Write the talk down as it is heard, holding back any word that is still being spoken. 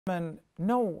And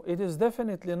no, it is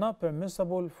definitely not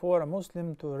permissible for a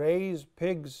Muslim to raise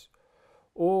pigs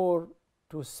or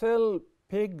to sell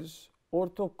pigs or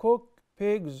to cook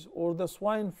pigs or the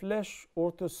swine flesh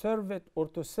or to serve it or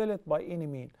to sell it by any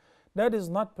means. That is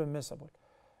not permissible.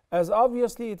 As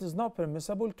obviously it is not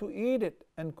permissible to eat it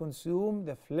and consume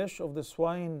the flesh of the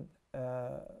swine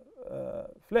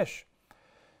flesh.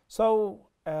 So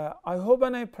I hope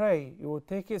and I pray you will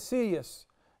take it serious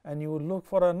and you will look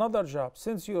for another job,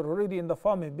 since you're already in the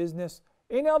farming business.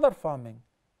 Any other farming,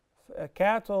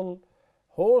 cattle,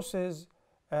 horses,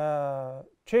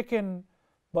 chicken,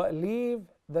 but leave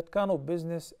that kind of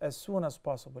business as soon as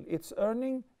possible. Its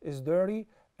earning is dirty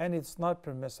and it's not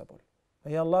permissible.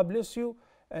 May Allah bless you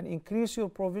and increase your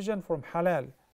provision from halal.